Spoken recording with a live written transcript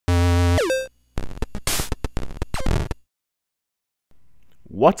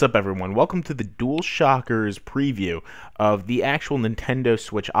What's up, everyone? Welcome to the DualShockers preview of the actual Nintendo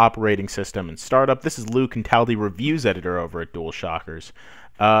Switch operating system and startup. This is Luke Cataldi, reviews editor over at DualShockers.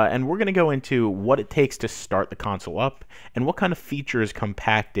 And we're going to go into what it takes to start the console up and what kind of features come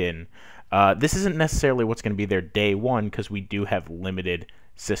packed in. This isn't necessarily what's going to be there day one because we do have limited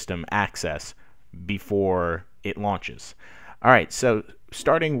system access before it launches. All right, so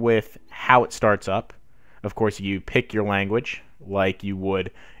starting with how it starts up, of course, you pick your language like you would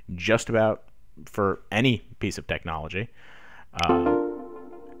just about for any piece of technology.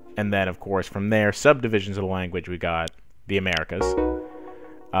 And then, of course, from there, subdivisions of the language, we got the Americas.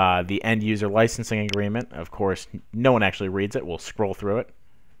 The end user licensing agreement, of course, no one actually reads it. We'll scroll through it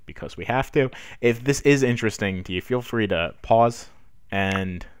because we have to. If this is interesting to you, feel free to pause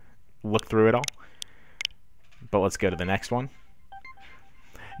and look through it all. But let's go to the next one.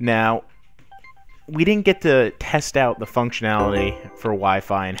 Now, we didn't get to test out the functionality for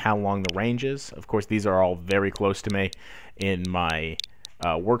Wi-Fi and how long the range is. Of course, these are all very close to me in my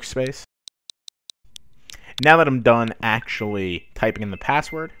workspace. Now that I'm done actually typing in the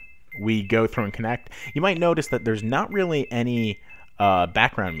password, we go through and connect. You might notice that there's not really any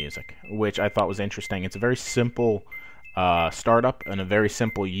background music, which I thought was interesting. It's a very simple startup and a very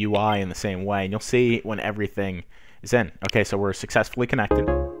simple UI in the same way. And you'll see when everything is in. Okay, so we're successfully connected.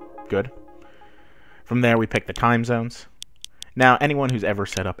 Good. From there, we pick the time zones. Now, anyone who's ever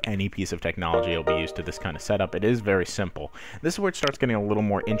set up any piece of technology will be used to this kind of setup. It is very simple. This is where it starts getting a little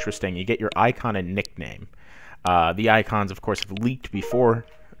more interesting. You get your icon and nickname. The icons, of course, have leaked before,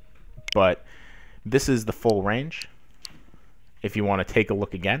 but this is the full range. If you want to take a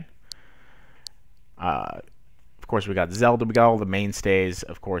look again. Of course, we got Zelda. We got all the mainstays.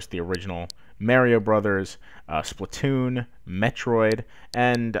 Of course, the original Mario Brothers, Splatoon, Metroid,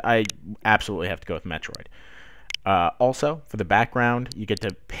 and I absolutely have to go with Metroid. Also, for the background, you get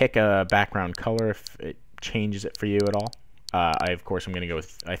to pick a background color if it changes it for you at all. Of course, I'm going to go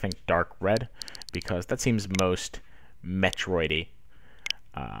with, I think, dark red, because that seems most Metroid-y.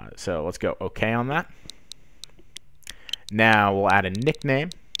 So let's go OK on that. Now we'll add a nickname,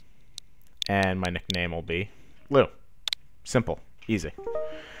 and my nickname will be Lou. Simple, easy.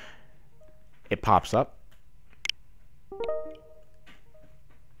 It pops up.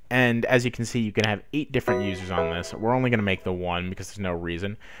 And as you can see, you can have 8 different users on this. We're only going to make the one because there's no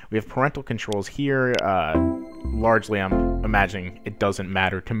reason. We have parental controls here. Largely, I'm imagining it doesn't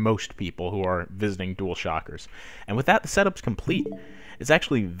matter to most people who are visiting DualShockers. And with that, the setup's complete. It's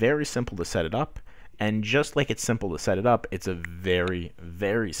actually very simple to set it up. And just like it's simple to set it up, it's a very,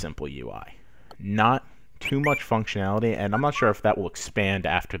 very simple UI. Not too much functionality, and I'm not sure if that will expand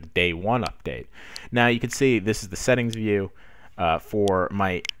after the day one update. Now, you can see this is the settings view for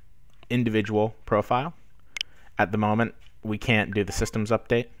my individual profile. At the moment, we can't do the systems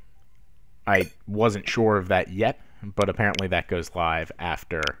update. I wasn't sure of that yet, but apparently that goes live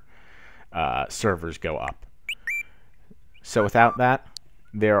after servers go up. So without that,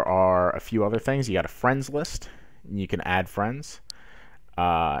 there are a few other things. You got a friends list. You can add friends.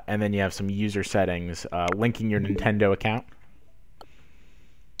 And then you have some user settings, linking your Nintendo account.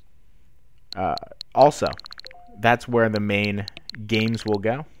 Also, that's where the main games will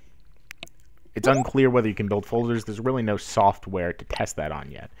go. It's unclear whether you can build folders. There's really no software to test that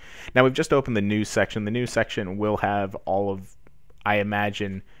on yet. Now, we've just opened the news section. The news section will have all of, I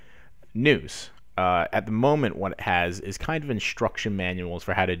imagine, news. At the moment, what it has is kind of instruction manuals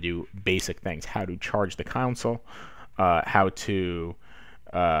for how to do basic things. How to charge the console, how to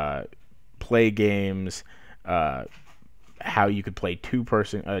play games, how you could play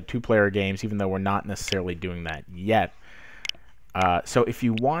two-player games, even though we're not necessarily doing that yet. So if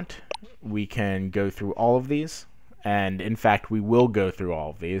you want, we can go through all of these, and in fact, we will go through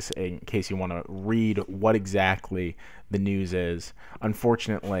all of these in case you want to read what exactly the news is.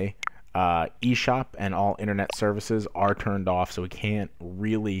 Unfortunately, eShop and all internet services are turned off, so we can't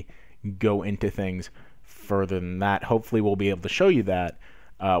really go into things further than that. Hopefully, we'll be able to show you that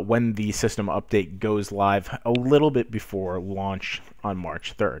when the system update goes live a little bit before launch on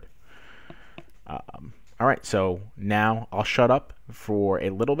March 3rd. All right, so now I'll shut up for a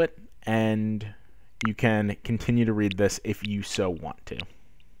little bit, and you can continue to read this if you so want to.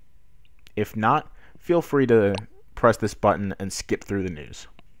 If not, feel free to press this button and skip through the news.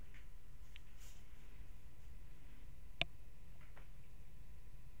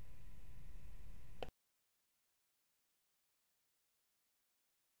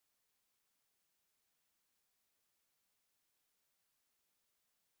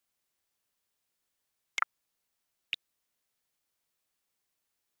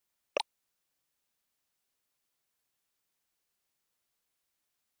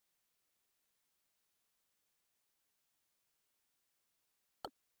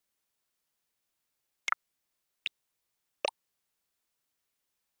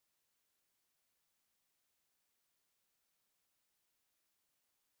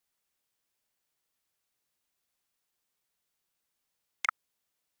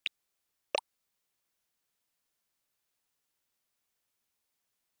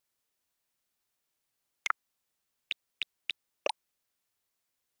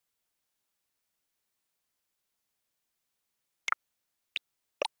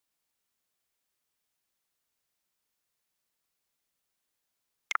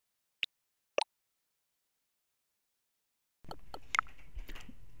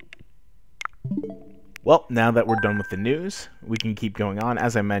 Well, now that we're done with the news, we can keep going on.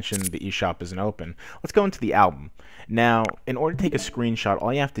 As I mentioned, the eShop isn't open. Let's go into the album. Now, in order to take a screenshot,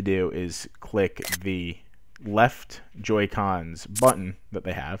 all you have to do is click the left Joy-Cons button that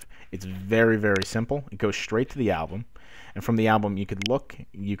they have. It's very, very simple. It goes straight to the album. And from the album, you could look,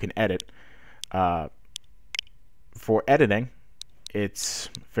 you can edit. For editing, it's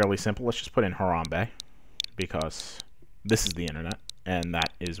fairly simple. Let's just put in Harambe, because this is the internet, and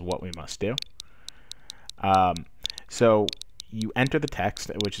that is what we must do. So you enter the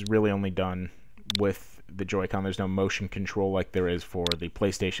text, which is really only done with the Joy-Con. There's no motion control like there is for the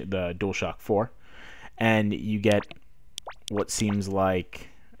PlayStation, the DualShock 4. And you get what seems like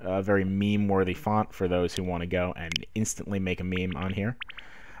a very meme-worthy font for those who want to go and instantly make a meme on here.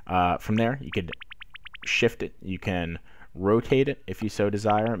 From there, you could shift it. You can rotate it if you so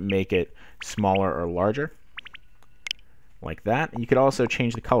desire, make it smaller or larger, like that. And you could also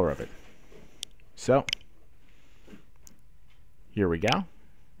change the color of it. So here we go.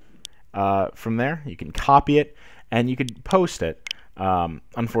 From there, you can copy it, and you could post it.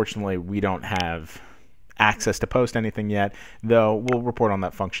 Unfortunately, we don't have access to post anything yet, though we'll report on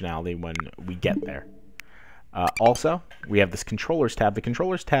that functionality when we get there. Also, we have this Controllers tab. The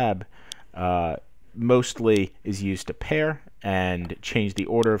Controllers tab mostly is used to pair and change the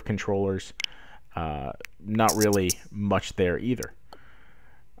order of controllers. Not really much there either.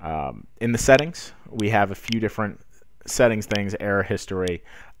 In the settings, we have a few different settings things, error history.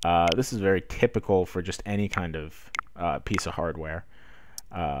 This is very typical for just any kind of piece of hardware.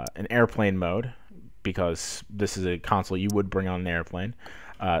 An airplane mode, because this is a console you would bring on an airplane.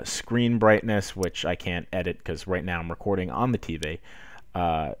 Screen brightness, which I can't edit because right now I'm recording on the TV.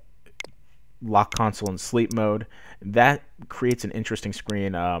 Lock console and sleep mode. That creates an interesting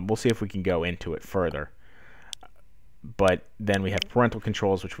screen. We'll see if we can go into it further. But then we have parental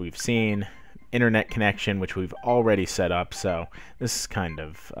controls, which we've seen. Internet connection, which we've already set up, so this is kind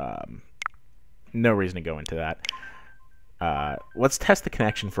of no reason to go into that. Let's test the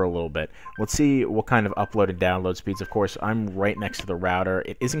connection for a little bit. Let's see what kind of upload and download speeds. Of course, I'm right next to the router.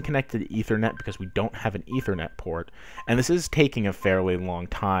 It isn't connected to Ethernet because we don't have an Ethernet port, and this is taking a fairly long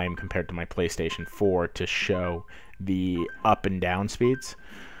time compared to my PlayStation 4 to show the up and down speeds.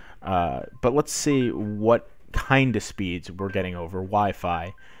 But let's see what kind of speeds we're getting over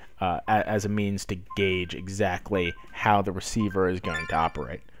Wi-Fi as a means to gauge exactly how the receiver is going to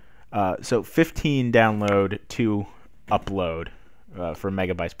operate. So 15 download to upload for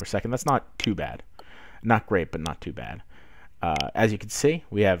megabytes per second. That's not too bad. Not great, but not too bad. As you can see,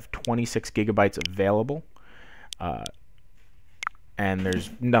 we have 26 gigabytes available. And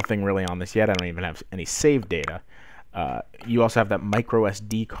there's nothing really on this yet. I don't even have any saved data. You also have that micro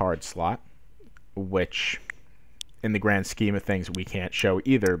SD card slot, which in the grand scheme of things we can't show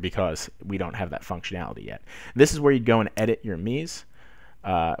either because we don't have that functionality yet. This is where you go and edit your Miis,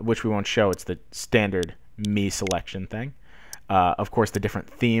 which we won't show. It's the standard Mii selection thing. Of course, the different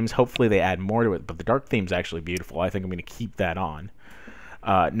themes. Hopefully they add more to it, but the dark theme is actually beautiful. I think I'm going to keep that on.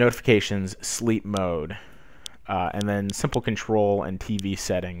 Notifications, sleep mode, and then simple control and TV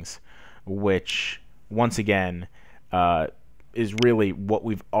settings, which, once again, is really what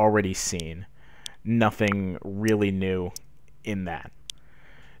we've already seen. Nothing really new in that.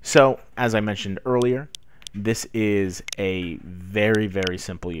 So, as I mentioned earlier, this is a very, very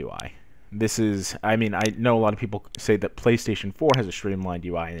simple UI. This is, I mean, I know a lot of people say that PlayStation 4 has a streamlined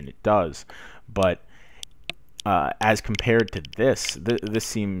UI, and it does, but as compared to this, this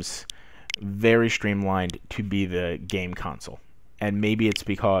seems very streamlined to be the game console. And maybe it's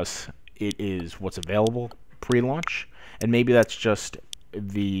because it is what's available pre-launch, and maybe that's just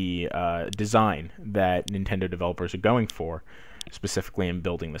the design that Nintendo developers are going for, specifically in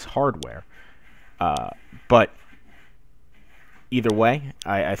building this hardware. But either way,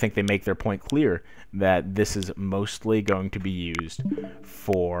 I think they make their point clear that this is mostly going to be used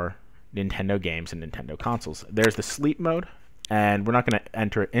for Nintendo games and Nintendo consoles. There's the sleep mode, and we're not going to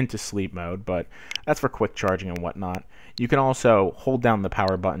enter into sleep mode, but that's for quick charging and whatnot. You can also hold down the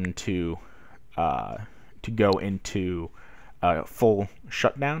power button to go into full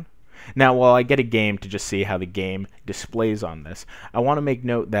shutdown. Now, while I get a game to just see how the game displays on this, I want to make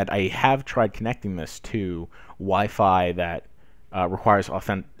note that I have tried connecting this to Wi-Fi that requires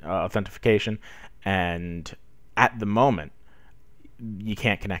authentication, and at the moment, you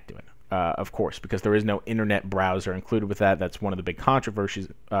can't connect to it, of course, because there is no internet browser included with that. That's one of the big controversies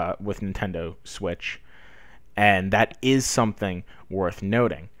with Nintendo Switch, and that is something worth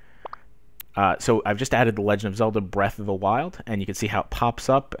noting. So I've just added The Legend of Zelda Breath of the Wild, and you can see how it pops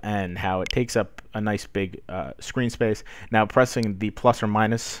up and how it takes up a nice big screen space. Now pressing the plus or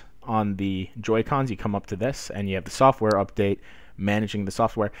minus on the Joy-Cons, you come up to this, and you have the software update, managing the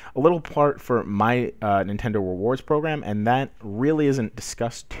software. A little part for my Nintendo Rewards program, and that really isn't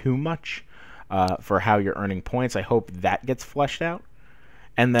discussed too much for how you're earning points. I hope that gets fleshed out.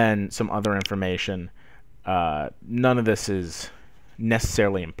 And then some other information. None of this is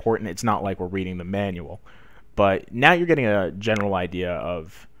necessarily important. It's not like we're reading the manual. But now you're getting a general idea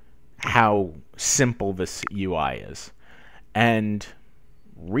of how simple this UI is. And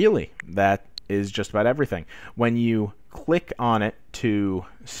really, that is just about everything. When you click on it to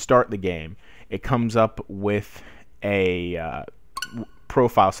start the game, it comes up with a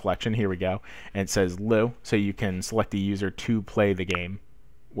profile selection. Here we go. And it says Lou, so you can select a user to play the game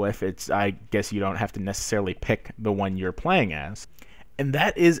with. I guess you don't have to necessarily pick the one you're playing as. And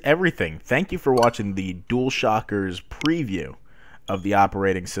that is everything. Thank you for watching the DualShockers preview of the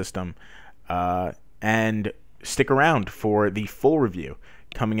operating system. And stick around for the full review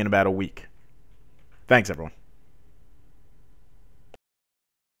coming in about a week. Thanks, everyone.